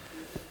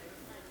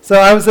So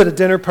I was at a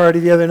dinner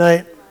party the other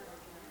night,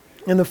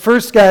 and the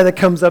first guy that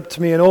comes up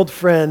to me, an old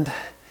friend,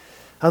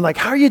 I'm like,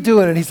 how are you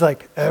doing? And he's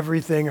like,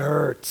 everything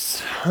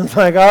hurts. I'm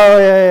like, oh,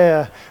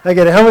 yeah. I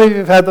get it. How many of you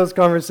have had those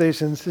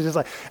conversations? It's just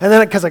like, and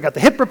then because I got the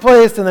hip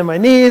replaced, and then my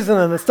knees, and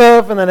then the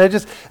stuff, and then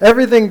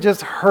everything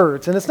just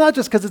hurts. And it's not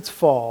just because it's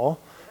fall.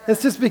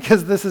 It's just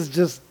because this is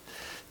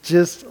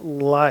just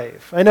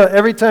life. I know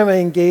every time I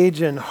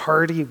engage in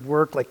hardy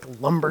work like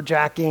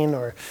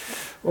lumberjacking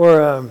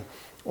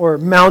or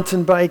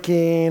mountain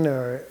biking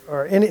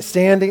or any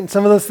standing,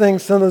 some of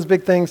those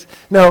big things.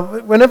 No,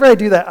 whenever I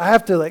do that, I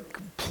have to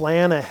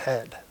plan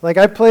ahead.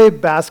 I play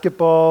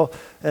basketball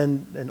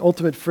and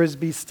ultimate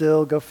frisbee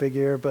still, go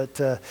figure,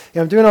 but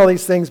I'm doing all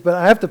these things, but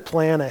I have to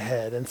plan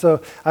ahead. And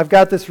so I've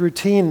got this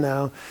routine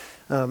now,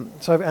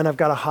 I've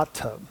got a hot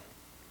tub,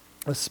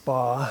 a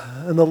spa,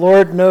 and the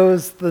Lord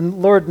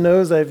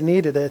knows I've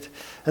needed it.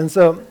 And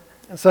so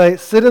I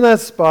sit in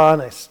that spa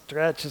and I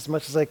stretch as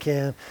much as I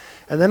can.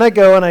 And then I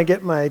go and I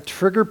get my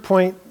trigger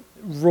point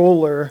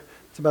roller.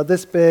 It's about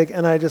this big,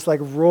 and I just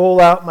roll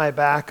out my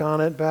back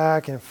on it,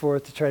 back and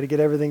forth to try to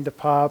get everything to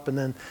pop. And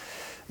then,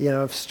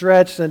 I've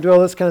stretched and I do all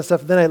this kind of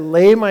stuff. Then I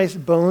lay my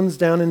bones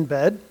down in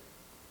bed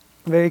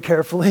very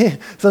carefully.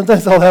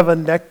 Sometimes I'll have a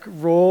neck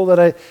roll that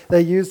I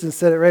use and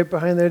set it right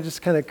behind there,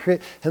 just kind of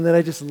create, and then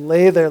I just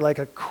lay there like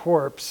a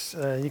corpse.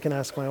 You can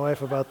ask my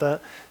wife about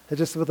that.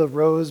 Just with a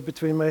rose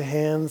between my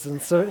hands,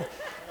 and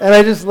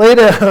I just lay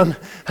down.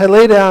 I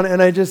lay down,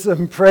 and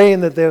I'm praying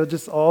that they would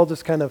just all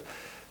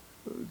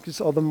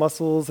the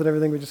muscles and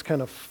everything would just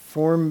kind of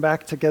form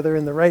back together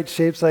in the right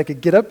shape, so I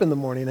could get up in the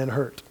morning and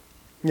hurt,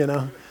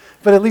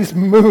 but at least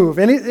move.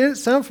 It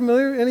sound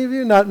familiar? Any of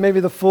you? Not maybe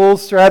the full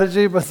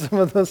strategy, but some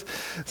of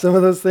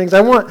those things.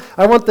 I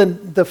want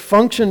the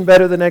function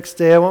better the next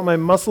day. I want my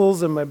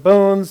muscles and my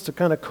bones to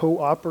kind of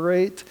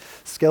cooperate,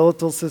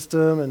 skeletal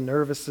system and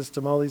nervous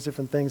system, all these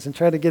different things, and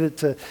try to get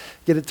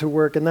it to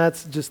work. And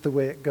that's just the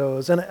way it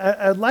goes. And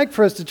I'd like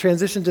for us to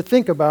transition to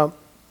think about,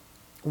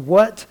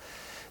 what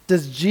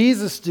does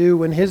Jesus do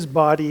when his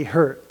body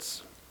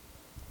hurts?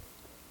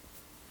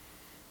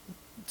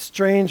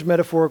 Strange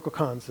metaphorical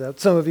concept.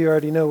 Some of you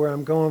already know where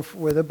I'm going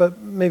with it, but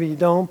maybe you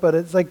don't. But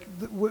it's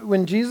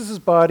when Jesus'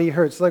 body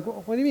hurts,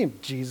 what do you mean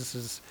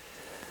Jesus'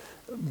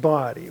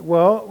 body?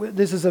 Well,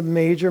 this is a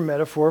major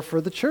metaphor for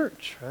the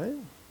church, right?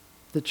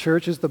 The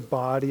church is the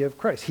body of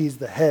Christ. He's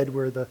the head.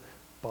 We're the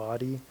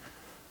body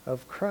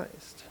of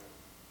Christ.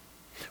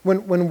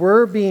 When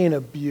we're being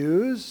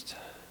abused,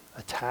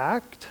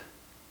 attacked,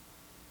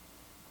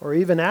 or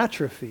even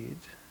atrophied,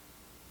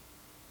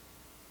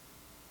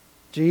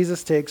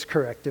 Jesus takes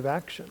corrective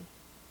action.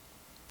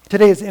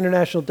 Today is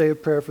International Day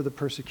of Prayer for the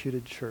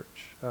Persecuted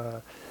Church.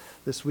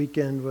 This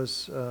weekend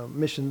was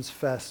Missions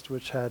Fest,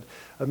 which had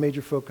a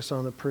major focus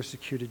on the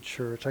persecuted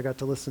church. I got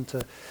to listen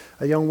to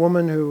a young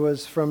woman who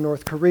was from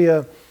North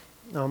Korea.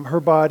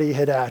 Her body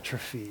had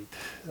atrophied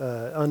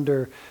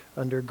under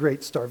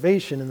great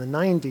starvation in the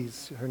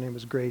 90s. Her name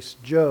was Grace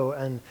Jo,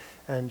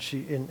 and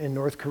she in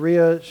North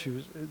Korea. She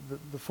was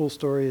the full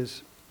story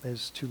is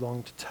too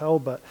long to tell,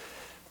 but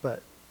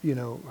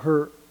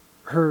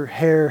her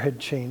hair had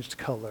changed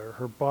color.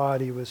 Her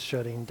body was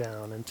shutting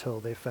down until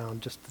they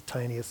found just the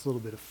tiniest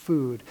little bit of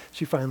food.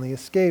 She finally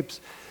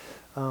escapes,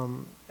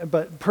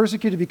 but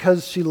persecuted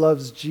because she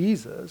loves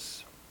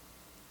Jesus.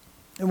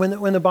 And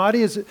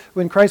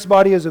when Christ's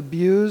body is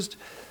abused,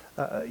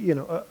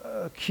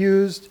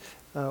 accused,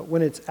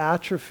 when it's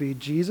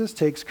atrophied, Jesus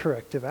takes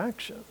corrective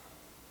action.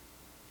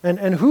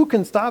 And who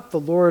can stop the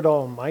Lord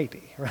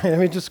Almighty, right? I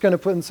mean, just kind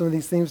of putting some of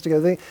these themes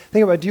together.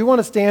 Think about, do you want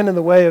to stand in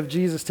the way of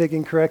Jesus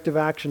taking corrective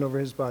action over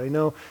his body?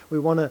 No, we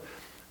want to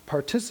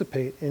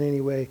participate in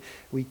any way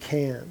we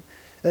can.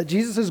 That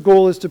Jesus'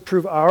 goal is to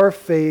prove our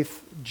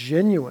faith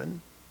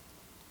genuine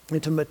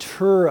and to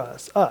mature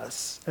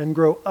us, and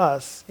grow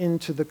us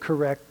into the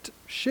correct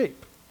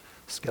shape.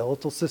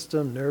 Skeletal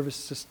system, nervous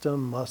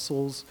system,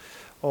 muscles,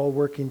 all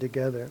working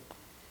together.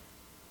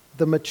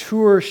 The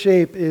mature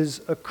shape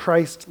is a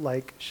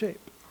Christ-like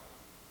shape.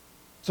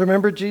 So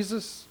remember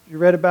Jesus? You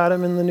read about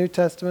him in the New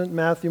Testament,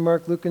 Matthew,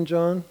 Mark, Luke, and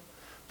John?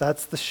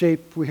 That's the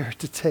shape we are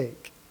to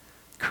take.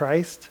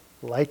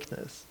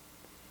 Christ-likeness.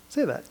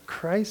 Say that,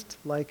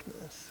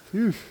 Christ-likeness.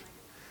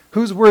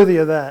 Who's worthy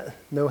of that?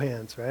 No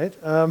hands, right?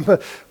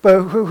 But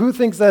who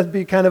thinks that'd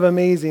be kind of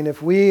amazing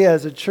if we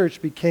as a church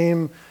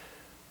became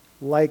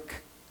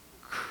like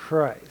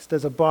Christ?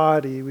 As a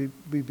body,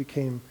 we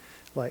became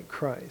like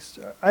Christ.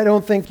 I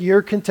don't think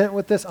you're content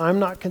with this. I'm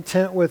not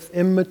content with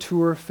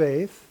immature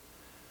faith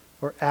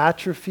or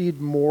atrophied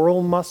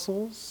moral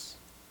muscles,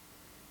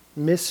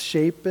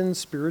 misshapen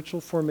spiritual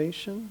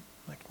formation.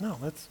 No,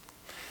 let's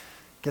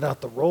get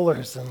out the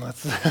rollers and let's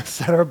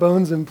set our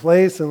bones in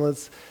place and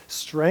let's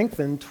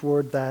strengthen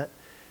toward that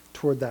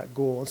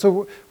goal. And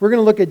so we're going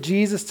to look at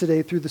Jesus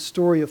today through the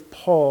story of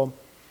Paul,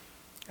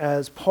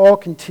 as Paul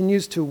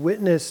continues to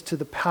witness to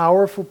the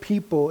powerful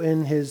people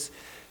in his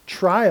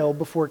trial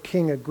before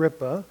King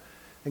Agrippa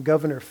and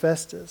Governor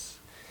Festus.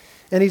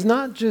 And he's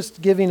not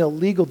just giving a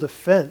legal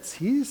defense,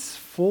 he's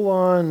full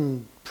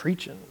on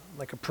preaching.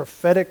 like a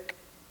prophetic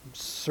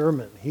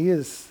sermon.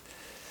 He's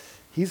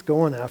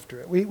going after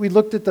it. We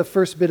looked at the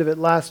first bit of it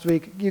last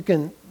week. You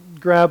can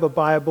grab a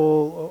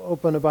Bible,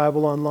 open a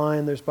Bible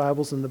online. There's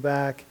Bibles in the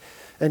back,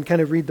 and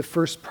kind of read the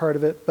first part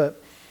of it.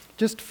 But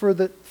just for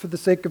the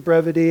sake of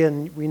brevity,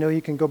 and we know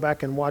you can go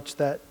back and watch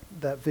that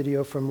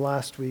video from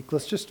last week,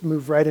 let's just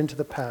move right into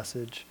the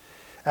passage.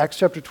 Acts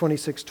chapter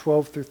 26,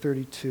 12 through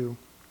 32.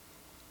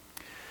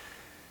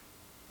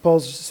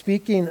 Paul's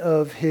speaking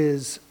of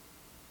his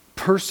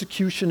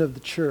persecution of the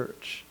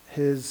church,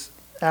 his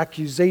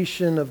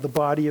accusation of the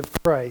body of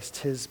Christ,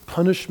 his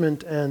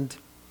punishment and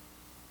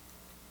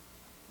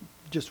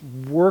just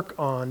work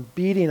on,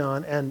 beating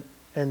on,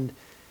 and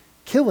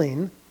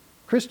killing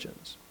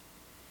Christians.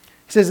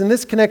 He says, in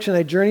this connection,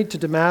 I journeyed to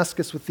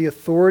Damascus with the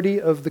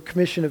authority of the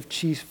commission of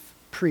chief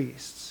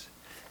priests.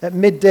 At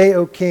midday,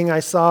 O king,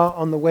 I saw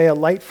on the way a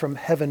light from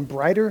heaven,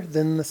 brighter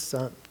than the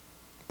sun.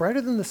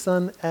 Brighter than the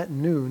sun at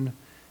noon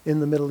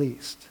in the Middle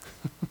East.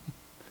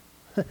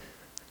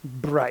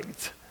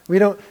 Bright. We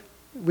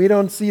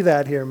don't see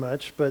that here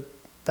much, but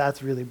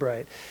that's really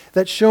bright.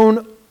 That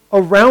shone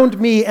around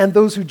me and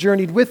those who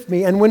journeyed with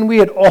me, and when we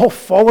had all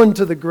fallen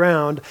to the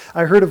ground,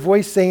 I heard a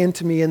voice saying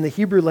to me in the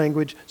Hebrew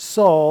language,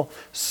 Saul,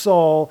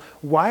 Saul,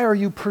 why are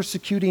you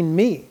persecuting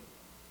me?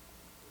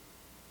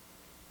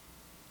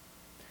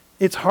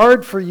 It's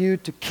hard for you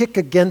to kick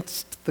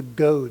against the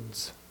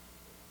goads.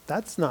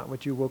 That's not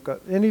what you woke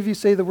up. Any of you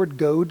say the word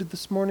goad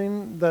this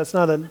morning? That's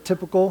not a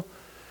typical,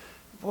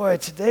 boy,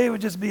 today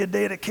would just be a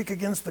day to kick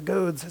against the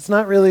goads. It's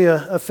not really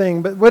a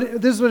thing, but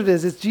this is what it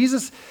is. It's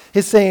Jesus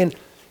is saying,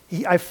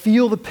 I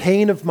feel the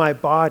pain of my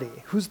body.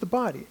 Who's the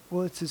body?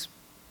 Well, it's his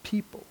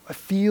people. I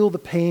feel the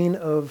pain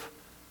of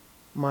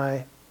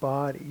my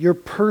body. You're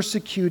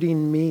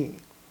persecuting me.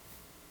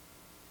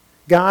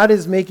 God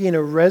is making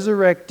a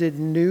resurrected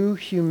new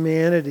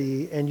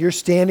humanity, and you're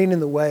standing in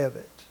the way of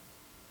it.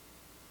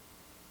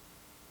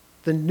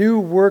 The new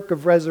work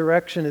of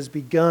resurrection has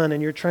begun,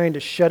 and you're trying to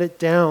shut it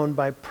down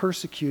by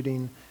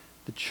persecuting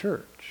the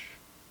church.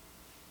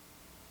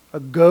 A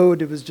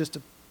goad, it was just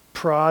a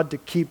prod to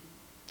keep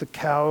the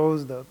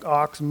cows, the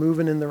ox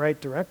moving in the right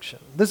direction.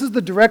 This is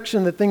the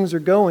direction that things are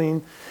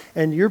going,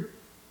 and you're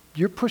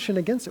pushing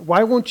against it.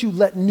 Why won't you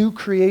let new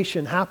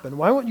creation happen?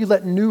 Why won't you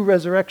let new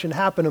resurrection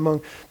happen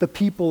among the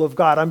people of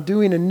God? I'm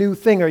doing a new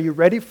thing. Are you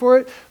ready for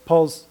it?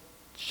 Paul's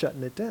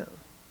shutting it down.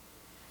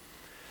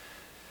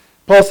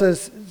 Paul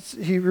says,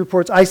 he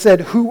reports, I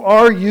said, who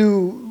are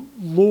you,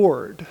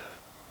 Lord?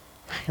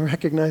 He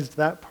recognized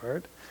that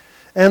part.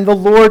 And the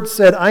Lord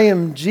said, I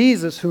am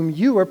Jesus whom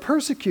you are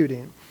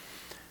persecuting.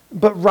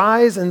 But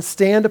rise and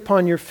stand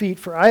upon your feet,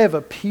 for I have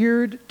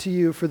appeared to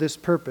you for this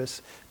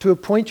purpose, to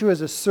appoint you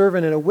as a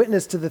servant and a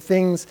witness to the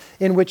things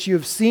in which you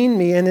have seen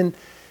me and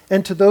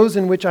to those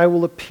in which I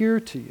will appear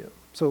to you.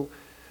 So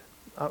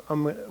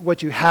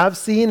what you have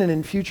seen and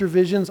in future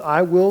visions,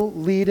 I will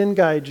lead and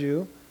guide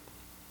you.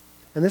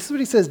 And this is what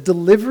he says,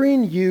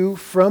 delivering you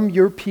from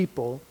your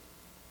people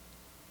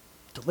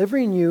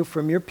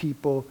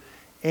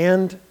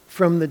and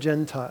from the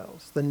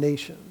Gentiles, the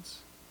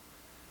nations.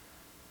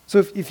 So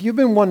if you've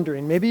been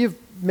wondering, maybe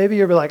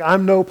you're like,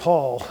 I'm no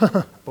Paul.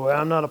 Boy,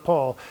 I'm not a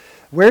Paul.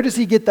 Where does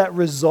he get that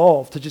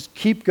resolve to just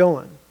keep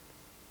going,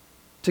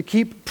 to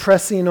keep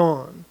pressing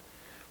on?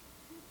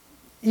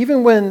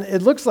 Even when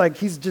it looks like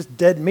he's just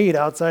dead meat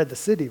outside the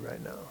city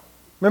right now.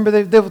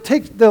 Remember,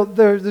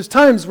 there's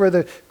times where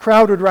the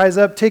crowd would rise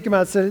up, take him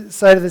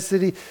outside of the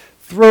city,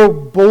 throw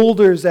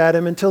boulders at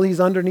him until he's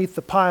underneath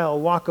the pile,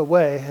 walk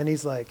away, and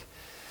he's like,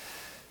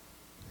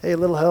 hey, a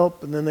little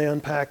help, and then they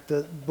unpack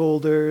the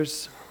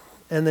boulders.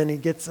 And then he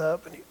gets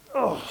up and he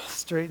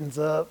straightens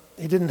up.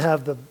 He didn't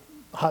have the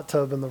hot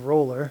tub and the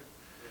roller,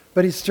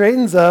 but he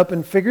straightens up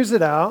and figures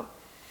it out.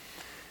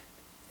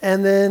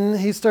 And then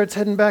he starts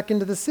heading back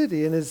into the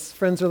city, and his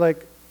friends are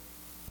like,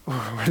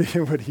 what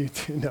do you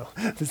do? No,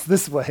 it's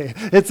this way.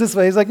 It's this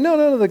way. He's like,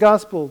 no, the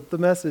gospel, the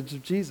message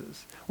of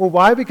Jesus. Well,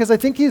 why? Because I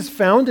think he's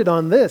founded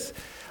on this.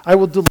 I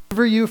will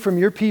deliver you from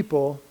your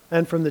people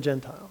and from the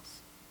Gentiles.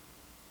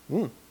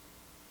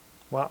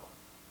 Wow.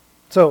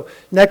 So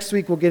next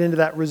week we'll get into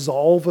that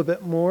resolve a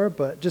bit more,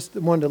 but just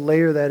wanted to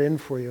layer that in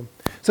for you.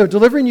 So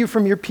delivering you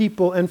from your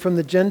people and from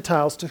the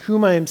Gentiles to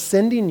whom I am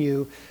sending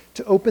you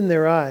to open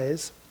their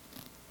eyes,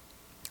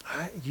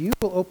 you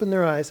will open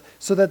their eyes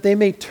so that they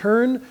may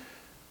turn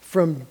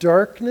from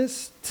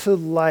darkness to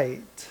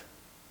light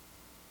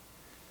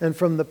and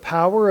from the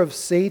power of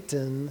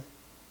Satan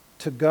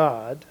to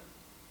God,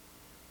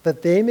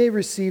 that they may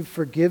receive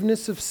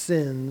forgiveness of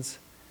sins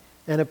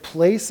and a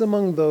place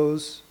among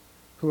those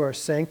who are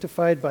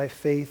sanctified by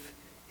faith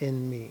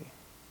in me.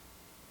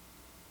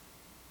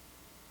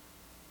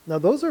 Now,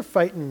 those are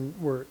fighting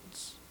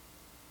words.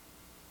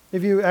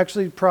 If you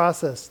actually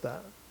process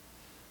that.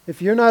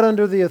 If you're not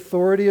under the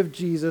authority of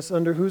Jesus,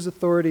 under whose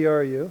authority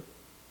are you?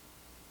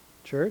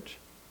 Church?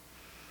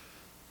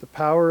 The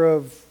power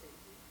of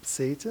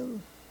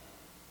Satan?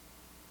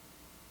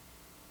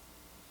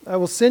 I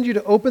will send you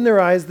to open their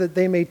eyes that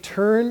they may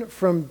turn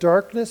from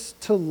darkness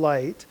to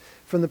light,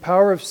 from the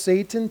power of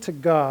Satan to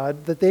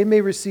God, that they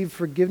may receive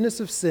forgiveness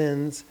of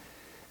sins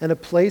and a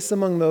place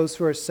among those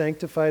who are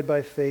sanctified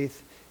by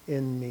faith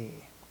in me.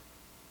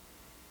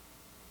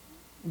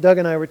 Doug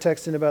and I were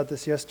texting about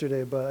this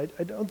yesterday, but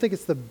I don't think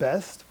it's the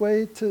best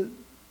way to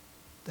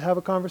have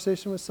a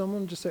conversation with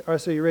someone. Just say, all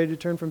right, so you're ready to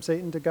turn from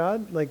Satan to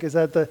God? Like, is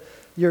that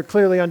you're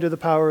clearly under the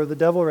power of the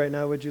devil right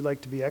now. Would you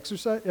like to be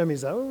exorcised? I mean,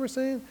 is that what we're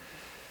saying?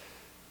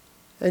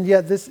 And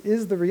yet this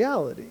is the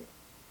reality.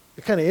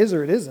 It kind of is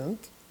or it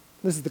isn't.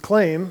 This is the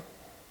claim.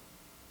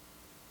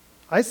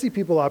 I see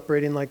people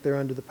operating like they're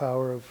under the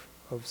power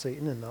of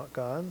Satan and not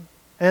God.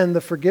 And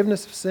the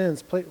forgiveness of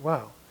sins,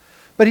 wow.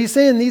 But he's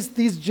saying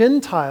these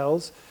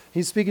Gentiles,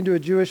 he's speaking to a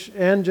Jewish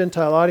and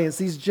Gentile audience,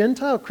 these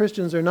Gentile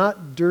Christians are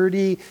not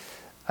dirty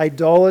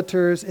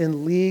idolaters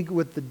in league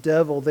with the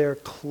devil. They're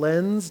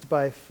cleansed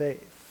by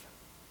faith.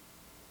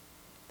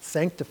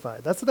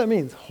 Sanctified. That's what that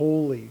means.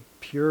 Holy,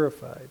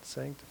 purified,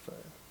 sanctified.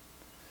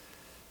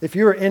 If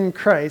you are in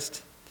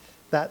Christ,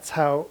 that's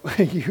how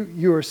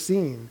you are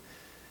seen.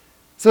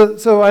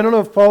 So I don't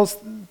know if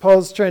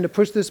Paul's trying to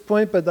push this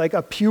point, but like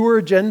a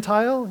pure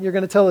Gentile, you're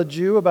going to tell a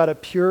Jew about a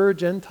pure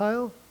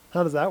Gentile?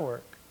 How does that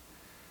work?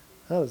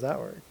 How does that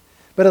work?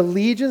 But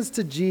allegiance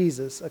to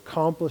Jesus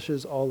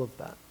accomplishes all of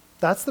that.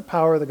 That's the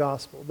power of the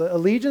gospel. The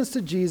allegiance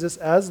to Jesus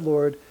as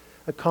Lord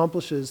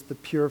accomplishes the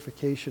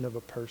purification of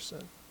a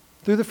person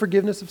through the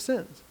forgiveness of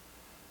sins.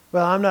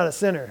 Well, I'm not a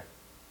sinner.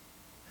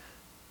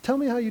 Tell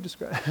me how you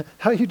define that.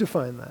 How do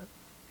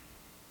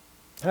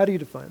you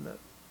define that?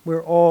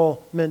 We're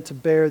all meant to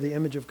bear the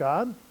image of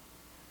God,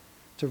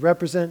 to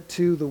represent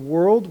to the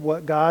world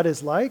what God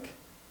is like.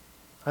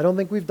 I don't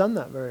think we've done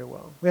that very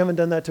well. We haven't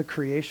done that to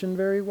creation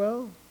very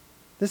well.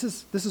 This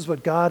is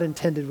what God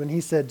intended when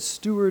he said,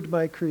 steward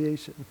my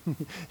creation.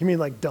 You mean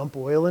like dump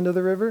oil into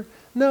the river?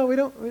 No, we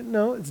don't.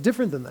 No, it's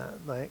different than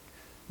that.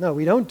 No,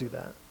 we don't do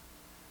that.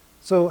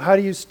 So how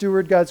do you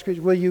steward God's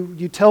creation? Well,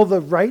 you tell the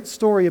right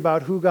story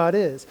about who God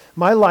is.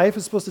 My life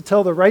is supposed to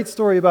tell the right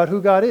story about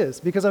who God is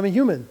because I'm a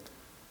human.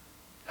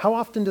 How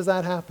often does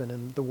that happen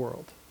in the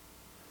world?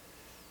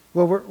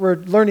 Well, we're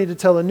learning to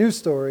tell a new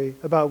story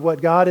about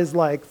what God is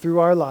like through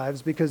our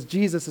lives because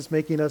Jesus is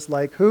making us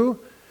like who?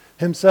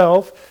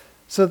 Himself.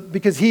 So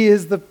because he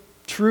is the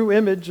true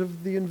image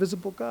of the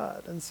invisible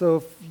God. And so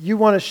if you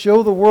want to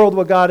show the world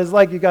what God is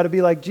like, you got to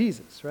be like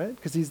Jesus, right?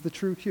 Because he's the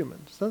true human.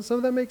 Does some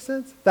of that make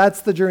sense?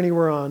 That's the journey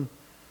we're on,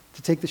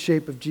 to take the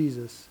shape of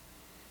Jesus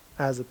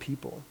as a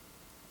people.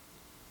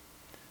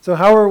 So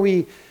how are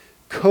we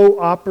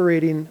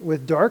cooperating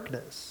with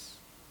darkness?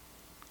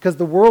 Because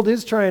the world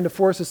is trying to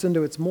force us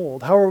into its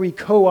mold. How are we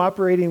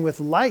cooperating with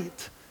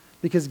light?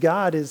 Because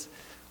God is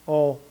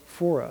all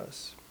for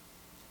us.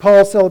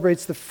 Paul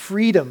celebrates the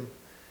freedom.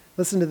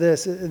 Listen to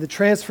this, the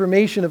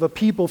transformation of a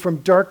people from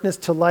darkness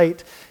to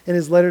light in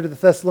his letter to the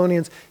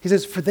Thessalonians. He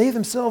says, for they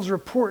themselves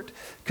report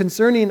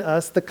concerning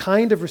us the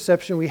kind of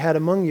reception we had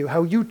among you,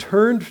 how you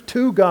turned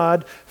to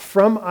God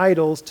from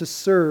idols to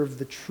serve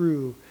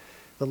the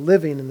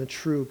living and the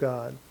true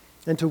God,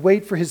 and to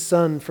wait for his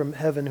Son from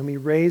heaven, whom he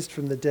raised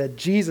from the dead,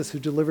 Jesus, who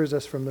delivers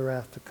us from the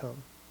wrath to come.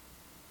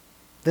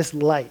 This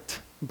light,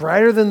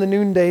 brighter than the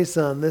noonday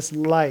sun, this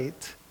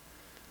light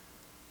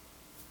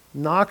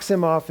knocks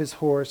him off his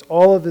horse,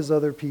 all of his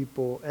other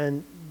people,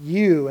 and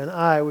you and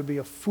I would be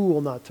a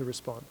fool not to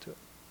respond to it.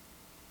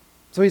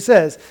 So he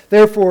says,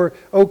 therefore,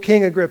 O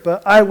King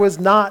Agrippa, I was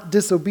not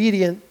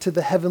disobedient to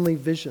the heavenly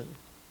vision.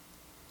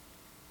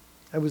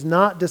 I was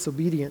not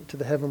disobedient to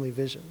the heavenly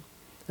vision.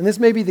 And this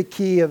may be the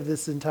key of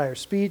this entire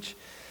speech,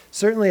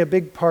 certainly a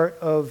big part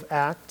of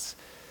Acts.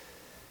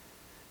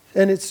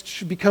 And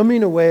it's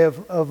becoming a way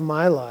of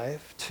my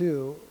life,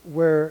 too,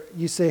 where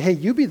you say, hey,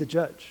 you be the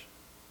judge.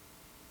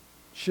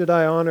 Should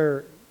I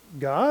honor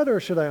God or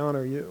should I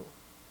honor you?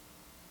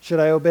 Should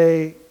I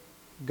obey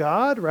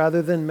God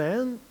rather than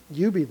man?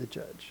 You be the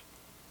judge.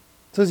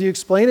 So as you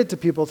explain it to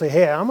people, say,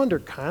 hey, I'm under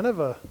kind of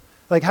a,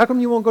 like, how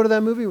come you won't go to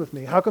that movie with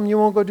me? How come you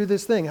won't go do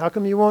this thing? How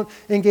come you won't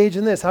engage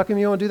in this? How come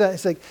you won't do that?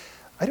 It's like,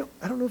 I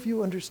don't know if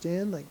you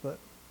understand, but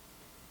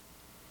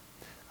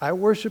I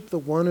worship the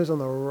one who's on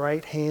the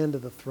right hand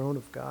of the throne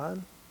of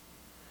God.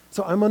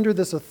 So I'm under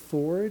this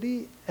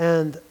authority,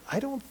 and I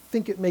don't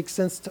think it makes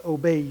sense to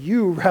obey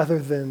you rather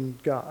than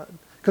God.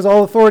 Because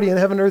all authority in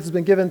heaven and earth has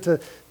been given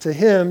to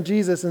him,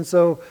 Jesus, and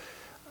so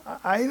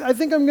I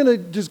think I'm going to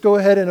just go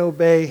ahead and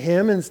obey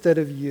him instead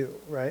of you,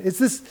 right? It's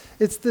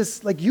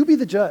this, like, you be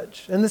the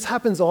judge. And this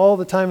happens all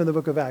the time in the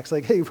book of Acts.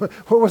 Like, hey,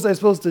 what was I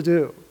supposed to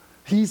do?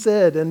 He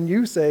said, and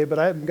you say, but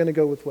I'm going to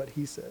go with what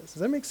he says.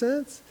 Does that make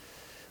sense?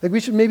 Like,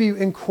 we should maybe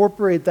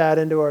incorporate that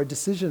into our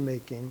decision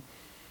making.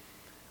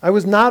 I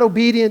was not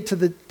obedient to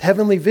the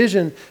heavenly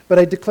vision, but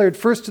I declared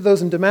first to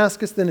those in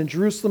Damascus, then in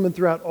Jerusalem, and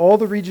throughout all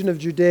the region of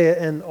Judea,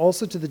 and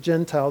also to the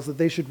Gentiles, that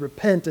they should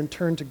repent and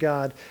turn to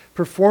God,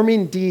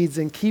 performing deeds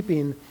in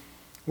keeping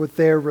with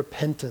their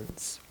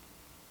repentance.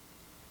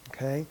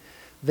 Okay?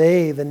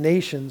 They, the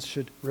nations,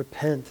 should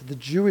repent. The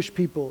Jewish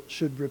people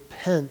should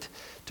repent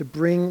to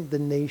bring the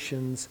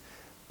nations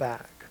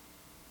back.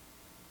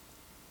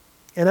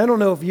 And I don't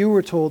know if you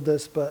were told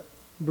this, but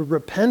But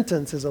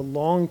repentance is a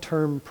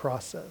long-term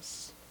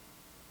process.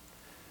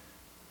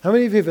 How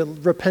many of you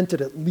have repented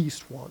at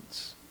least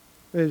once?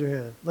 Raise your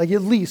hand. Like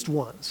at least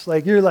once.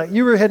 Like you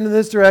were heading in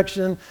this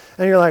direction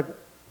and you're like,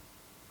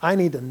 I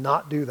need to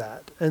not do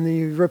that. And then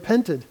you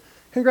repented.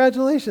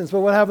 Congratulations. But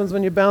what happens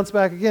when you bounce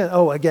back again?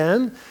 Oh,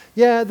 again?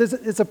 Yeah,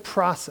 it's a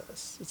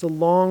process. It's a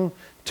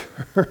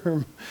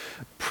long-term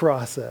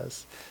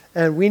process.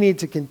 And we need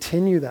to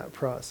continue that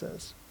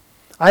process.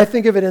 I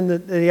think of it in the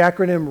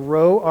acronym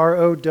ROW,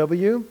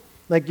 R-O-W.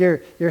 Like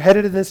you're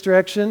headed in this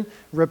direction,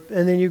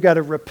 and then you've got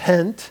to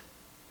repent,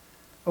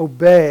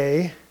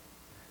 obey,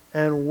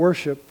 and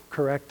worship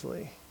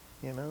correctly.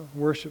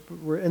 Worship.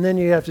 And then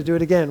you have to do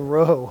it again.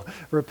 ROW,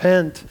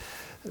 repent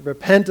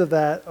of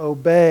that,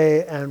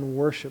 obey, and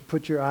worship.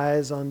 Put your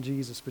eyes on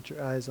Jesus. Put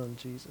your eyes on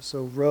Jesus.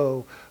 So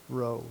row,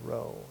 row,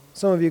 row.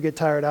 Some of you get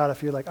tired out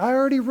if you're like, I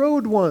already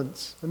rowed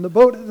once, and the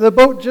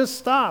boat just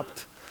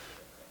stopped.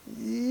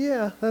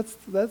 Yeah, that's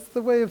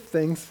the way of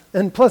things.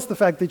 And plus the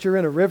fact that you're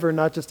in a river,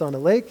 not just on a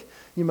lake,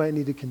 you might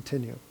need to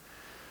continue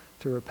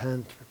to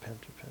repent.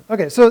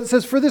 Okay, so it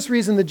says, for this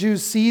reason the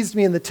Jews seized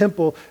me in the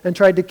temple and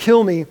tried to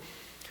kill me.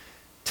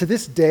 To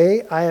this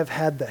day I have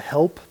had the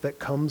help that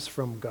comes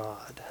from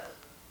God.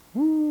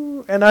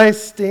 Woo. And I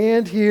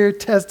stand here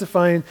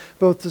testifying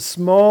both to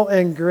small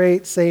and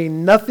great,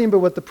 saying nothing but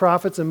what the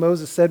prophets and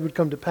Moses said would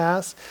come to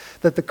pass,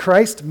 that the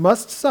Christ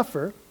must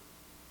suffer,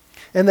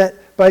 and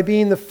that by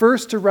being the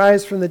first to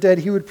rise from the dead,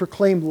 he would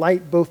proclaim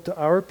light both to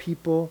our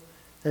people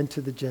and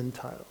to the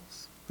Gentiles.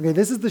 Okay,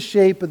 this is the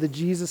shape of the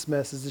Jesus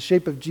message, the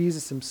shape of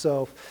Jesus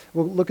himself.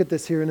 We'll look at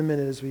this here in a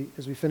minute as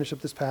we finish up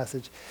this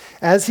passage.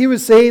 As he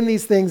was saying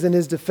these things in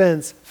his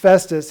defense,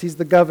 Festus, he's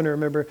the governor,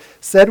 remember,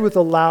 said with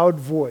a loud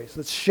voice,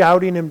 that's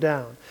shouting him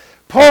down,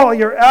 Paul,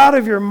 you're out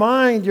of your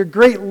mind. Your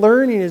great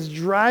learning is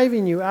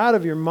driving you out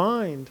of your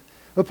mind.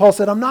 But Paul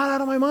said, I'm not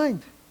out of my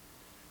mind.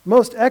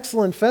 Most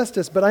excellent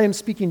Festus, but I am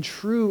speaking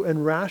true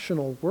and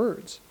rational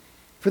words.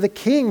 For the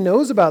king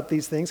knows about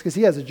these things because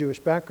he has a Jewish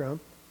background.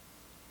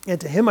 And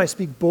to him I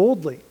speak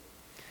boldly.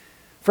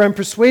 For I'm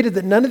persuaded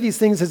that none of these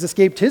things has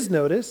escaped his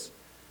notice.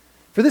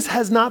 For this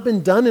has not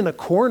been done in a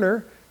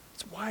corner.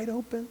 It's wide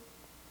open.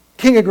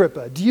 King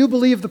Agrippa, do you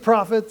believe the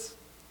prophets?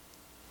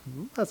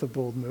 That's a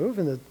bold move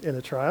in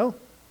a trial.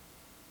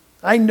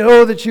 I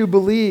know that you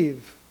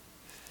believe.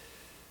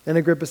 And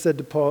Agrippa said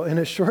to Paul, in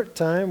a short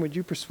time, would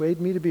you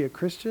persuade me to be a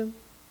Christian?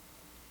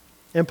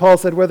 And Paul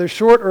said, whether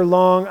short or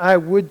long, I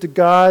would to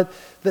God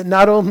that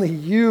not only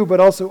you, but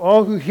also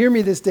all who hear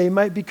me this day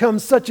might become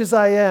such as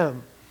I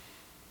am.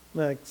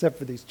 Except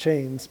for these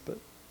chains, but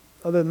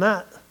other than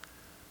that,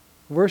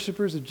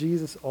 worshipers of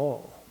Jesus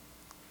all.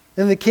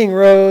 Then the king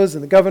rose,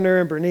 and the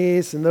governor and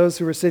Bernice, and those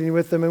who were sitting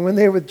with them, and when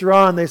they had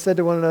withdrawn, they said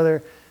to one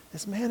another,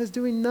 this man is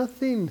doing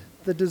nothing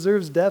that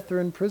deserves death or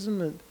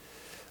imprisonment.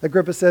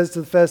 Agrippa says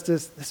to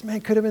Festus, this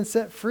man could have been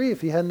set free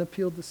if he hadn't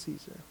appealed to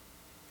Caesar.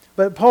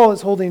 But Paul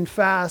is holding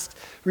fast,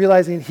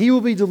 realizing he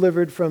will be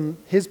delivered from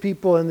his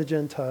people and the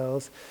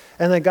Gentiles,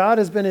 and that God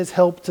has been his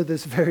help to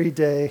this very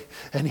day,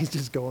 and he's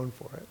just going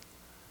for it.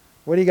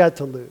 What do you got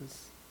to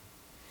lose?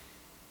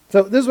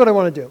 So this is what I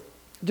want to do.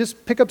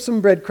 Just pick up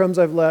some breadcrumbs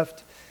I've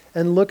left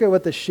and look at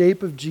what the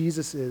shape of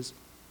Jesus is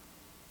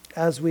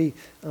as we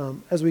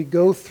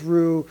go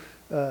through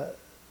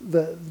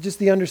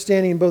the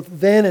understanding both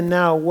then and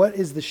now, what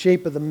is the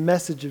shape of the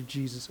message of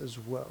Jesus as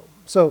well.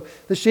 So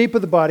the shape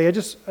of the body, I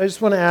just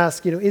want to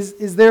ask,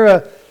 is there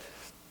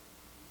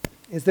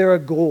a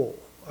goal?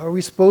 Are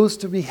we supposed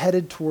to be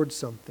headed towards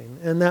something?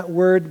 And that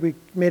word, we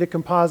made a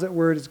composite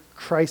word, is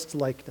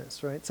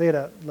Christ-likeness, right? Say it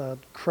out loud,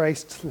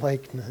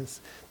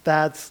 Christ-likeness.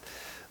 That's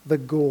the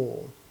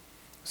goal.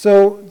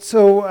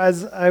 So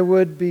as I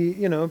would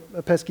be, a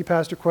pesky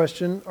pastor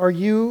question, are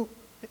you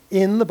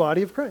in the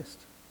body of Christ?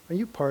 Are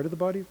you part of the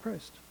body of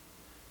Christ?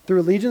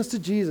 Through allegiance to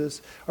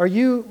Jesus, are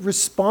you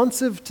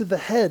responsive to the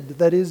head?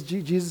 That is,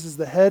 Jesus is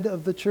the head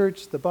of the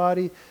church, the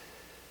body.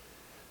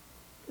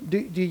 Do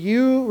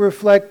you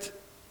reflect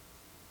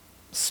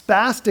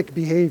spastic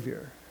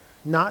behavior,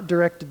 not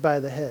directed by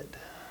the head?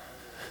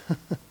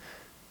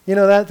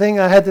 That thing,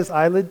 I had this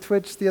eyelid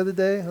twitch the other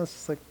day. I was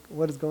just like,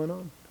 what is going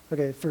on?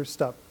 Okay, first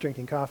stop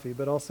drinking coffee,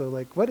 but also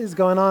like, what is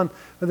going on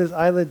with this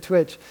eyelid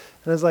twitch?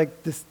 And I was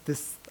like, this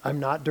I'm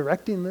not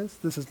directing this.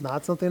 This is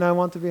not something I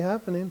want to be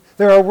happening.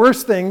 There are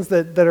worse things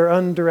that are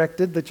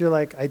undirected that you're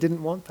like, I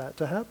didn't want that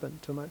to happen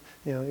to my,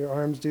 your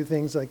arms do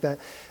things like that.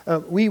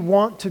 We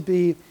want to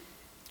be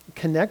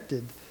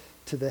connected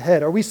to the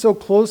head. Are we so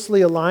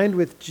closely aligned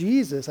with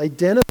Jesus,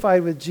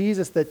 identified with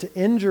Jesus, that to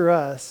injure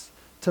us,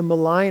 to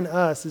malign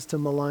us, is to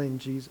malign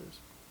Jesus?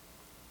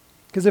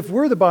 Because if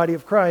we're the body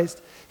of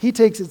Christ, he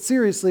takes it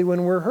seriously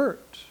when we're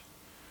hurt.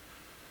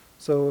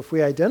 So if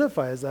we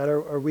identify as that,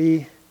 are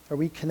we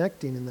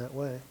connecting in that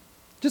way?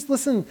 Just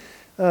listen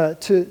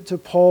to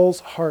Paul's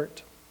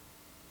heart.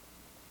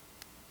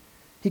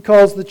 He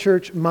calls the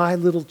church my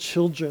little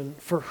children,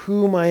 for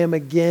whom I am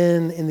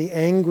again in the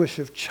anguish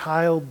of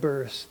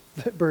childbirth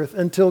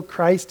until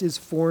Christ is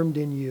formed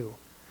in you.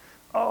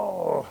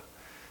 Oh,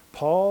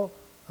 Paul,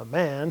 a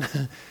man,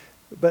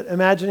 But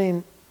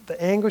imagining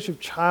the anguish of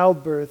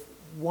childbirth,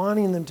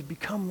 wanting them to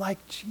become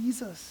like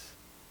Jesus.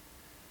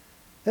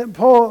 And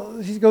Paul,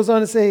 he goes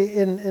on to say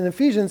in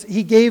Ephesians,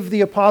 he gave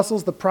the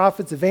apostles, the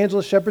prophets,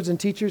 evangelists, shepherds, and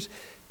teachers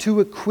to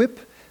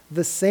equip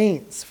the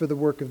saints for the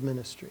work of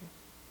ministry,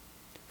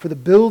 for the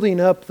building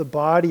up the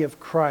body of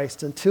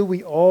Christ until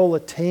we all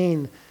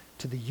attain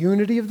to the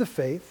unity of the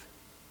faith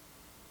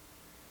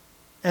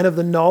and of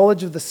the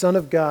knowledge of the Son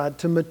of God,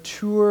 to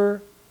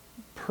mature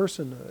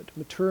personhood,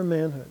 mature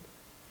manhood,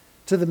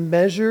 to the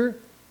measure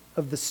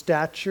of the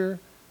stature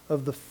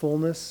of the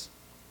fullness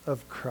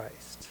of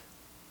Christ.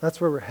 That's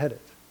where we're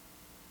headed.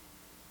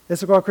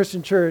 Issaquah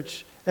Christian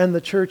Church and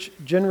the church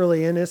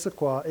generally in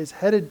Issaquah is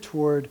headed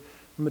toward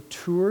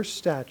mature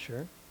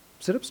stature.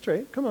 Sit up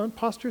straight. Come on,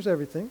 posture's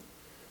everything.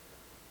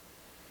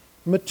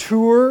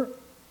 Mature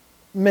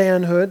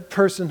manhood,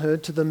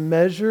 personhood, to the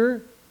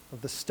measure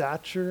of the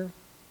stature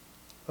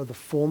of the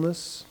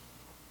fullness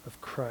of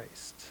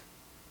Christ.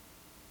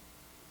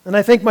 And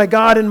I thank my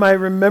God in my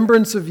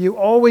remembrance of you,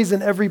 always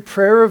in every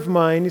prayer of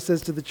mine, he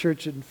says to the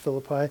church in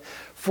Philippi,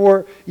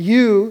 for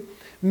you,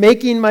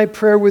 making my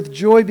prayer with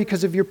joy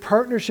because of your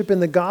partnership in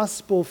the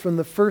gospel from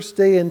the first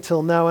day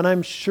until now. And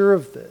I'm sure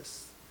of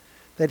this,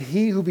 that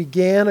he who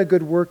began a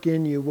good work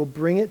in you will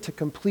bring it to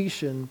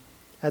completion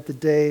at the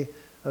day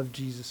of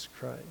Jesus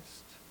Christ.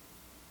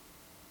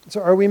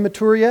 So are we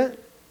mature yet?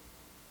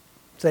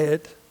 Say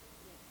it.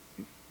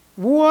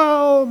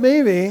 Well,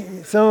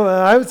 maybe. So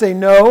I would say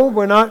no,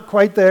 we're not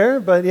quite there,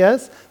 but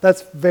yes,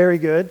 that's very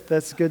good.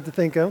 That's good to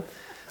think of.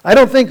 I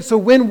don't think, so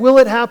when will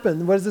it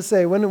happen? What does it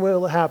say? When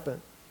will it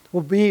happen?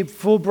 We'll be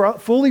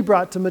fully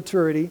brought to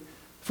maturity,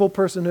 full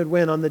personhood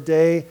when? On the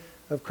day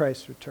of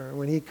Christ's return,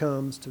 when he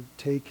comes to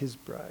take his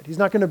bride. He's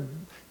not going to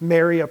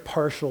marry a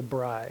partial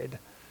bride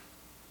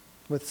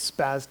with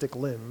spastic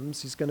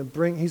limbs. He's going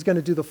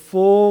to do the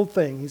full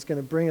thing. He's going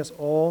to bring us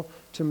all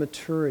to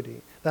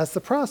maturity. That's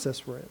the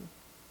process we're in.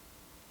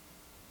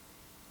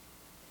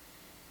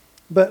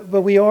 But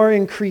we are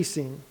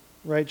increasing,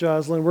 right,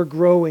 Jocelyn? We're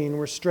growing,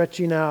 we're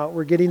stretching out,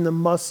 we're getting the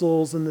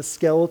muscles and the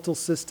skeletal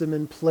system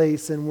in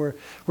place, and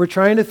we're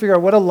trying to figure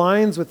out what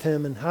aligns with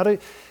him and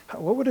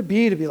what would it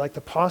be to be like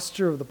the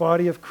posture of the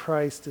body of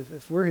Christ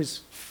if we're his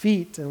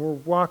feet and we're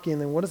walking,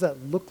 then what does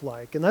that look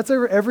like? And that's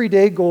our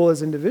everyday goal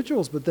as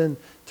individuals, but then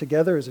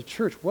together as a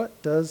church,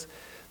 what does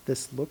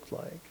this look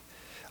like?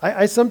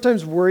 I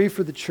sometimes worry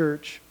for the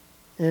church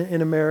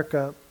in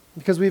America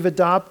because we've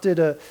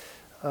adopted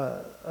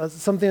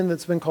something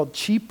that's been called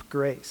cheap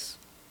grace.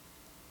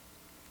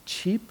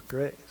 Cheap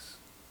grace.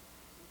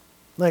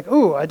 Like,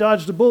 oh, I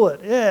dodged a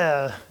bullet.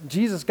 Yeah,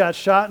 Jesus got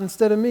shot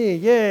instead of me.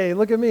 Yay,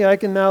 look at me. I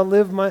can now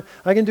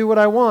I can do what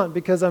I want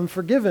because I'm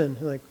forgiven.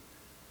 Like,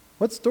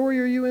 what story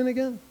are you in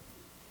again?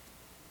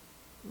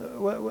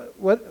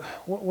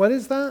 What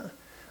is that?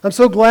 I'm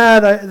so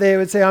glad they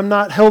would say I'm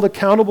not held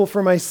accountable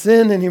for my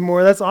sin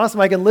anymore. That's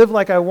awesome. I can live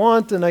like I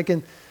want and I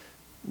can...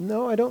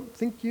 No, I don't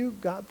think you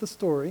got the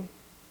story.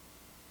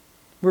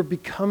 We're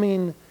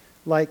becoming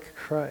like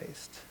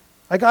Christ.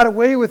 I got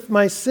away with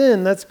my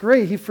sin. That's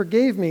great. He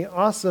forgave me.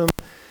 Awesome.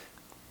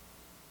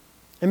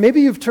 And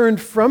maybe you've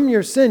turned from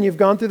your sin. You've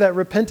gone through that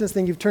repentance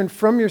thing. You've turned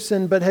from your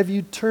sin, but have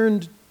you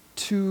turned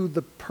to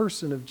the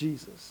person of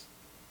Jesus?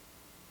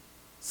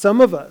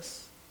 Some of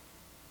us,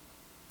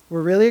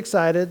 we're really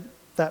excited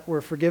that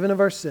we're forgiven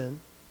of our sin,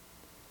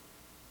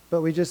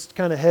 but we just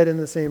kind of head in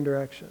the same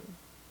direction.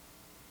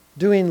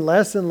 Doing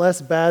less and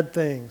less bad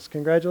things.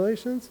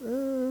 Congratulations.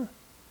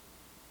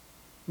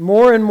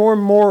 More and more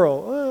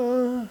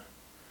moral.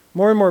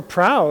 More and more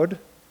proud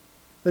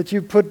that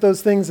you put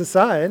those things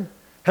aside.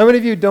 How many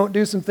of you don't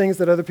do some things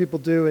that other people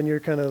do and you're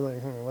kind of like,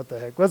 what the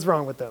heck? What's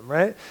wrong with them,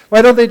 right?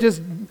 Why don't they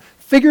just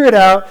figure it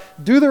out,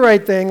 do the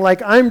right thing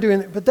like I'm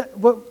doing?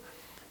 But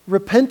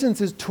repentance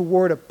is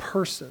toward a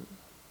person.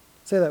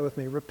 Say that with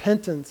me.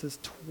 Repentance is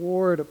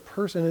toward a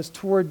person, is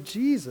toward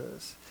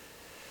Jesus.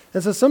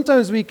 And so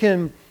sometimes we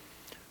can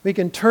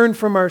turn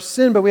from our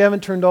sin, but we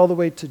haven't turned all the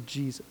way to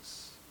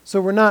Jesus. So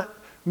we're not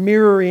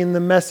mirroring the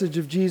message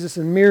of Jesus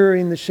and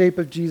mirroring the shape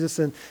of Jesus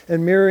and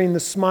mirroring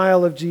the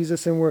smile of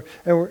Jesus, and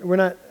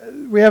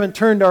we haven't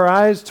turned our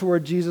eyes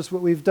toward Jesus.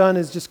 What we've done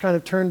is just kind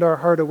of turned our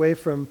heart away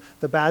from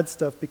the bad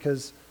stuff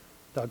because,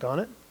 doggone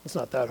it, it's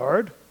not that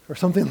hard, or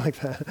something like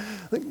that.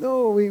 Like,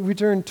 no, we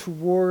turn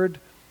toward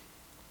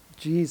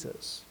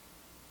Jesus.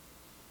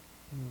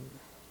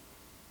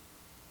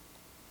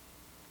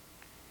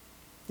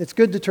 It's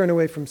good to turn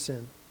away from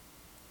sin.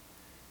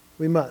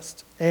 We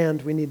must,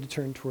 and we need to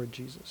turn toward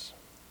Jesus.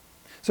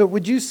 So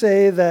would you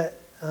say that,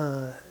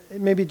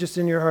 maybe just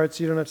in your hearts,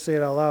 you don't have to say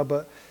it out loud,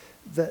 but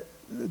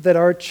that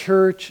our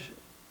church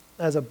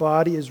as a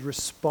body is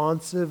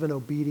responsive and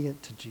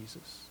obedient to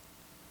Jesus?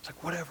 It's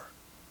like,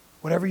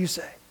 whatever you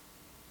say,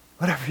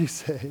 whatever you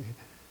say.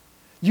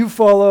 You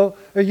follow,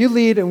 or you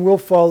lead and we'll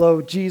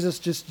follow. Jesus,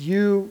 just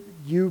you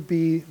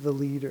be the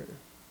leader.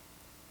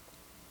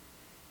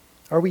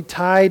 Are we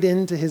tied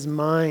into his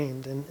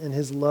mind and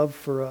his love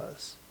for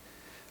us?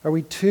 Are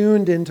we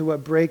tuned into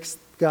what breaks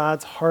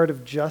God's heart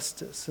of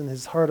justice and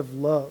his heart of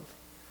love?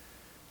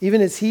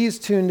 Even as he's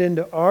tuned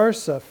into our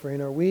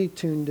suffering, are we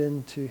tuned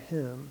into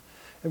him?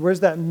 And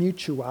where's that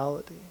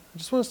mutuality? I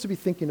just want us to be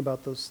thinking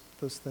about those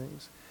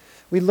things.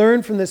 We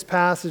learn from this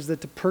passage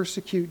that to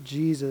persecute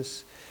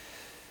Jesus,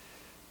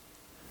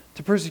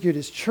 to persecute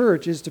his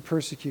church is to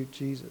persecute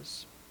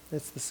Jesus.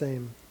 It's the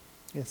same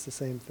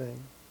thing.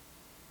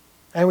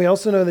 And we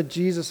also know that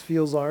Jesus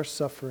feels our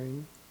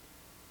suffering.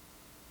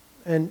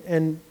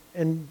 And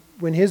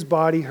when his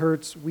body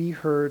hurts, we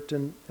hurt,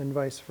 and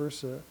vice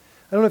versa.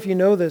 I don't know if you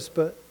know this,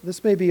 but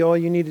this may be all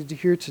you needed to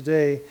hear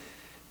today.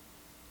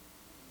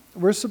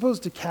 We're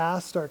supposed to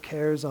cast our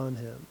cares on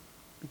him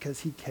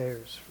because he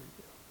cares for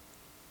you.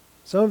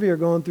 Some of you are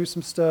going through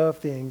some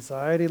stuff. The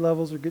anxiety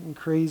levels are getting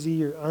crazy.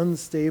 You're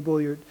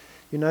unstable. You're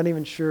not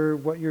even sure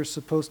what you're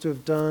supposed to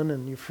have done,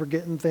 and you're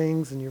forgetting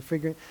things, and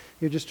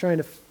you're just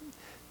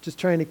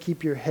trying to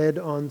keep your head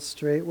on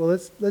straight. Well,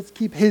 let's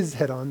keep his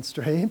head on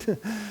straight.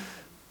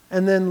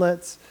 And then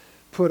let's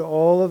put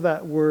all of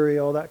that worry,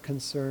 all that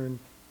concern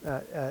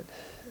at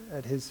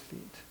his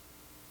feet.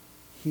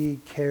 He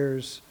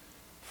cares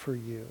for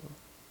you.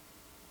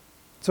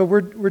 So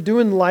we're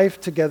doing life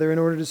together in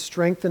order to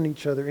strengthen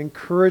each other,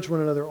 encourage one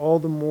another all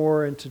the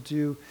more, and to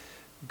do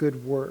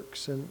good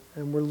works. And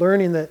we're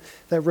learning that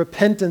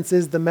repentance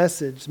is the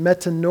message.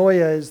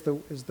 Metanoia is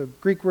the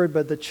Greek word,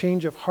 but the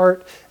change of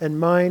heart and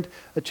mind,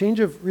 a change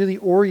of really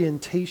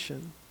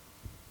orientation.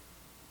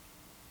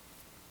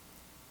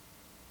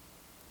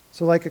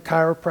 So like a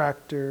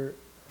chiropractor,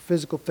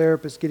 physical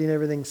therapist, getting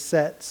everything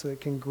set so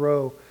it can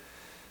grow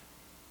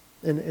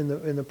in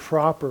the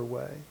proper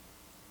way.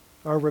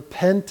 Our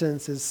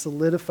repentance is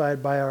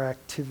solidified by our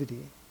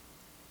activity.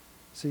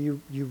 So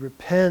you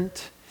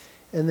repent,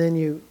 and then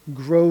you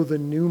grow the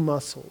new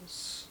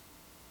muscles.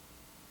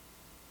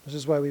 This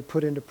is why we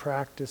put into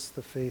practice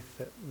the faith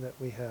that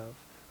we have.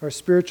 Our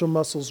spiritual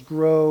muscles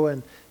grow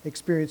and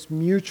experience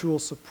mutual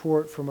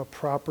support from a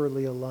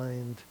properly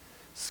aligned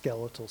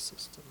skeletal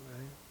system,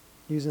 right?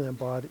 Using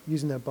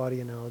that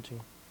body analogy.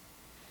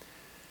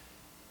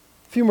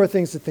 A few more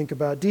things to think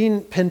about.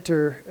 Dean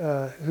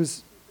Pinter,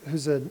 who's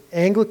an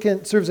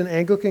Anglican, serves an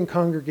Anglican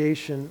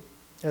congregation,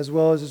 as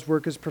well as his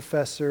work as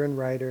professor and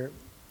writer.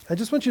 I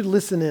just want you to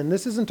listen in.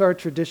 This isn't our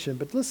tradition,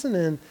 but listen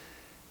in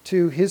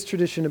to his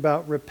tradition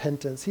about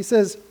repentance. He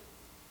says,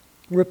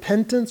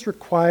 repentance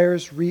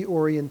requires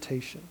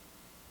reorientation.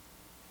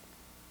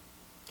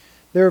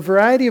 There are a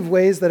variety of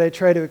ways that I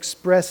try to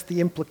express the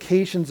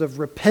implications of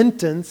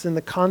repentance in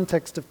the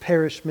context of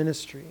parish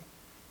ministry.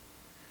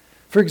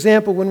 For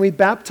example, when we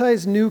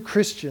baptize new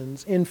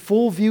Christians in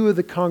full view of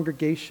the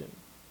congregation,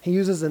 he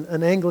uses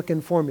an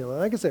Anglican formula.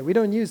 Like I said, we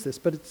don't use this,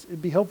 but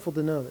it'd be helpful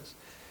to know this.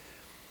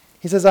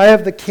 He says, I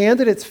have the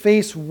candidates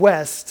face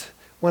west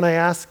when I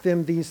ask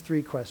them these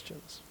three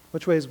questions.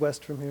 Which way is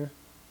west from here?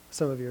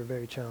 Some of you are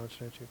very challenged,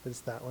 aren't you? But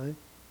it's that way.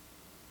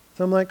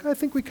 So I'm like, I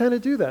think we kind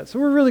of do that. So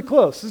we're really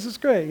close. This is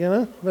great, you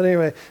know? But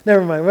anyway,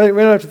 never mind. We don't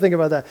have to think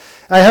about that.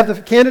 I have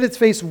the candidates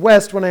face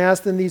west when I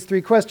ask them these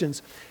three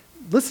questions.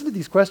 Listen to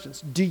these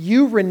questions. Do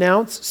you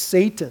renounce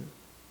Satan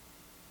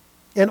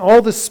and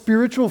all the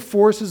spiritual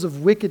forces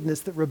of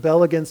wickedness that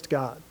rebel against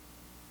God?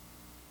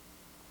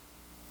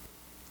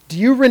 Do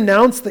you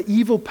renounce the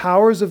evil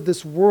powers of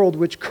this world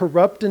which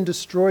corrupt and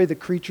destroy the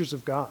creatures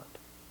of God?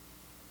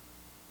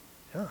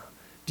 Yeah.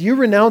 Do you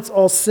renounce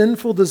all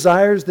sinful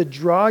desires that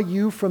draw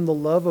you from the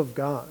love of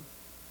God?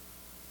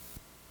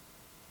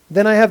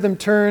 Then I have them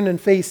turn and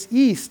face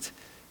east,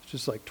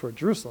 just like toward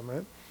Jerusalem,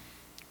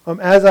 right?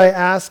 As I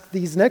ask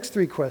these next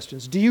three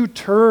questions. Do you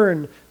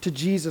turn to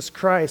Jesus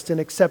Christ and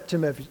accept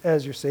him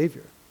as your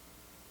Savior?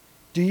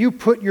 Do you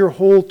put your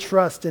whole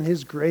trust in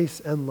his grace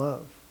and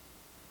love?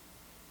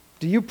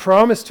 Do you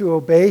promise to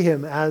obey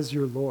him as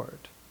your Lord?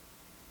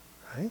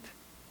 Right?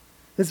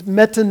 This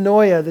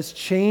metanoia, this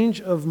change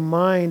of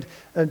mind,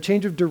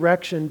 change of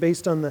direction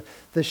based on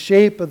the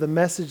shape of the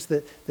message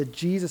that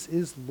Jesus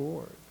is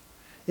Lord.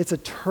 It's a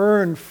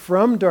turn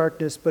from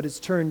darkness, but it's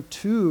turned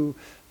to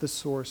the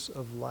source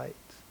of light.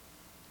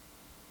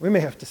 We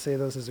may have to say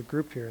those as a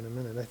group here in a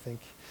minute, I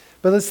think.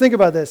 But let's think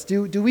about this.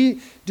 Do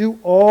we do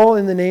all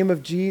in the name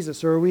of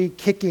Jesus, or are we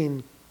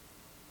kicking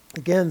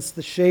against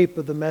the shape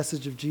of the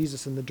message of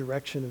Jesus and the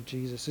direction of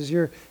Jesus? Is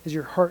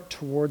your heart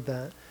toward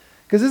that?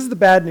 Because this is the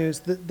bad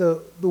news.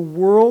 The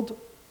world,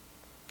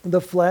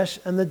 the flesh,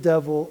 and the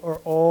devil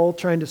are all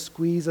trying to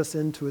squeeze us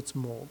into its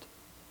mold.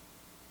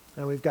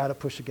 And we've got to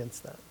push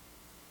against that.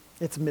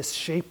 It's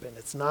misshapen.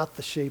 It's not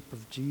the shape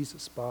of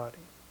Jesus' body.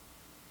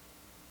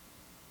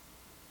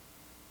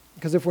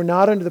 Because if we're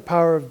not under the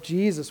power of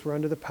Jesus, we're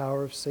under the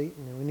power of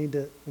Satan. And we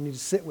need to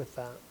sit with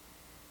that.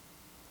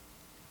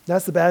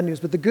 That's the bad news.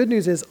 But the good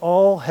news is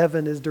all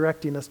heaven is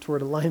directing us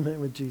toward alignment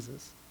with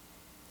Jesus.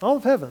 All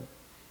of heaven.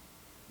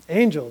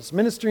 Angels,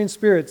 ministering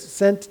spirits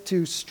sent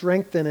to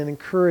strengthen and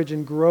encourage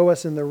and grow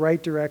us in the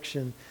right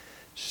direction,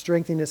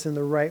 strengthening us in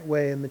the right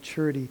way and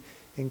maturity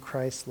in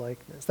Christ's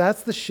likeness.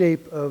 That's the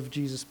shape of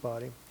Jesus'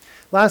 body.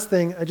 Last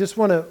thing, I just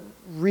want to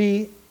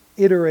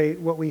reiterate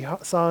what we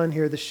saw in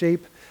here, the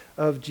shape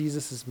of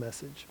Jesus'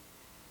 message.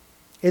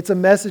 It's a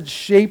message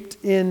shaped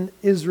in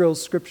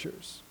Israel's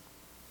scriptures.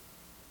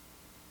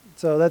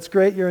 So that's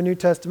great. You're a New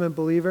Testament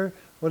believer.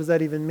 What does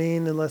that even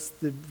mean unless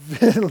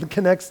it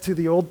connects to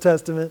the Old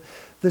Testament?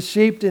 The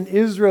shaped in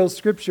Israel's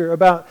scripture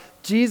about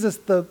Jesus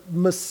the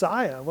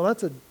Messiah. Well,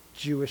 that's a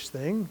Jewish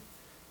thing.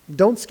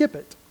 Don't skip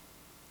it.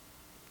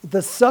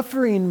 The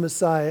suffering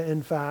Messiah,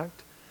 in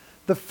fact,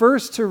 the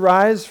first to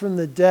rise from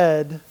the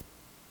dead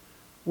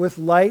with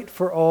light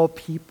for all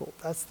people.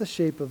 That's the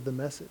shape of the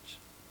message.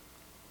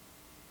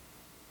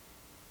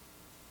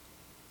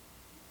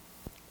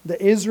 The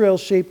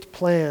Israel-shaped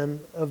plan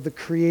of the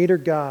Creator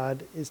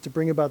God is to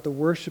bring about the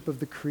worship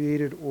of the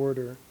created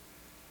order.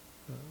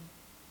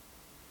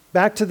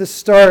 Back to the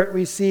start,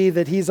 we see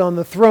that he's on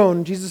the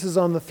throne. Jesus is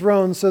on the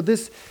throne. So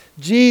this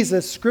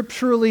Jesus,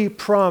 scripturally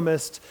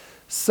promised,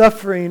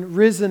 suffering,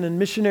 risen, and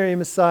missionary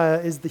Messiah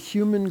is the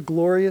human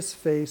glorious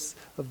face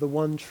of the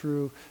one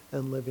true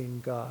and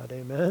living God.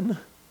 Amen?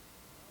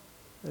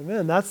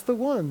 Amen. That's the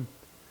one.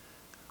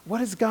 What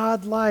is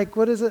God like?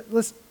 What is it?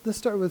 Let's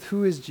start with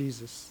who is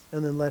Jesus,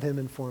 and then let him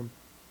inform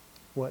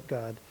what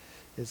God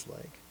is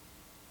like.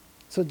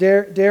 So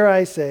dare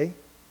I say,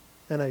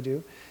 and I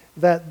do,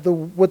 that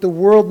what the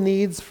world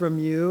needs from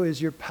you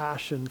is your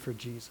passion for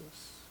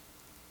Jesus.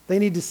 They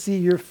need to see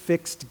your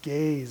fixed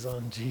gaze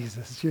on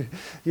Jesus,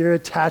 your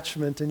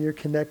attachment and your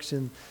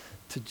connection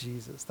to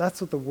Jesus.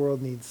 That's what the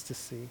world needs to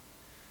see.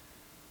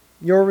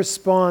 Your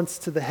response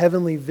to the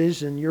heavenly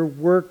vision, your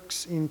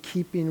works in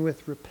keeping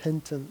with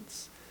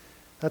repentance.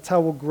 That's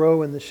how we'll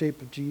grow in the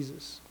shape of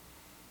Jesus.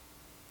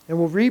 And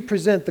we'll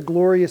represent the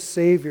glorious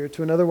Savior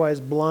to an otherwise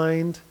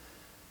blind,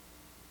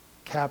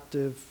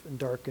 captive, and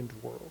darkened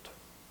world.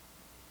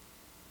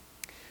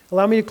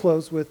 Allow me to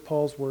close with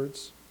Paul's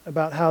words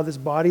about how this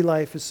body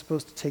life is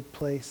supposed to take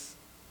place.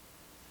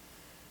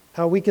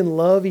 How we can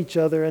love each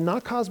other and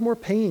not cause more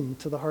pain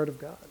to the heart of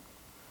God.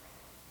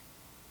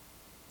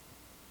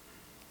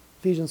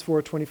 Ephesians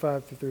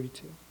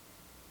 4:25-32.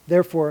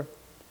 Therefore,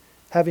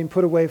 having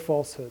put away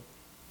falsehood,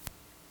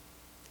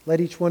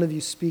 let each one of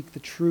you speak the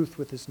truth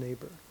with his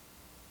neighbor.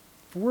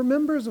 For we're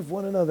members of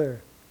one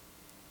another.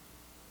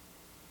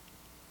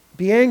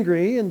 Be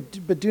angry,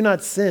 but do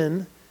not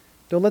sin.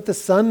 Don't let the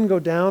sun go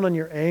down on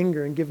your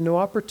anger, and give no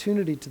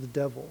opportunity to the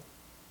devil.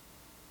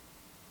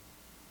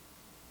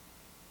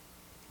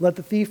 Let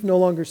the thief no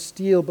longer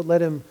steal, but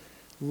let him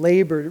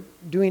labor,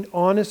 doing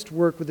honest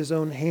work with his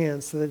own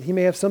hands, so that he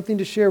may have something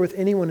to share with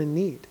anyone in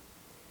need.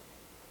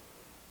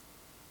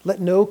 Let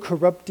no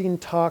corrupting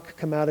talk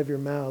come out of your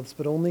mouths,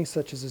 but only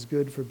such as is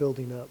good for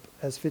building up,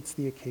 as fits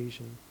the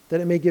occasion, that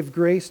it may give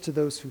grace to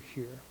those who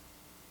hear.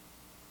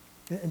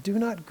 And do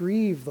not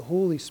grieve the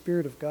Holy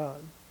Spirit of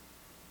God,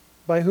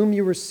 by whom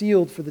you were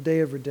sealed for the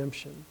day of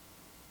redemption.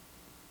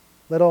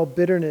 Let all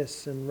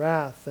bitterness and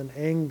wrath and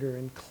anger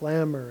and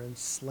clamor and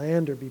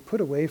slander be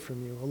put away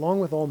from you, along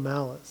with all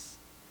malice.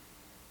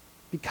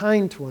 Be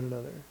kind to one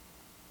another,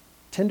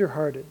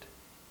 tender-hearted,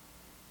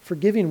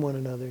 forgiving one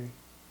another,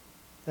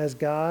 as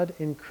God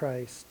in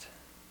Christ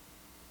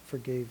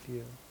forgave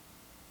you.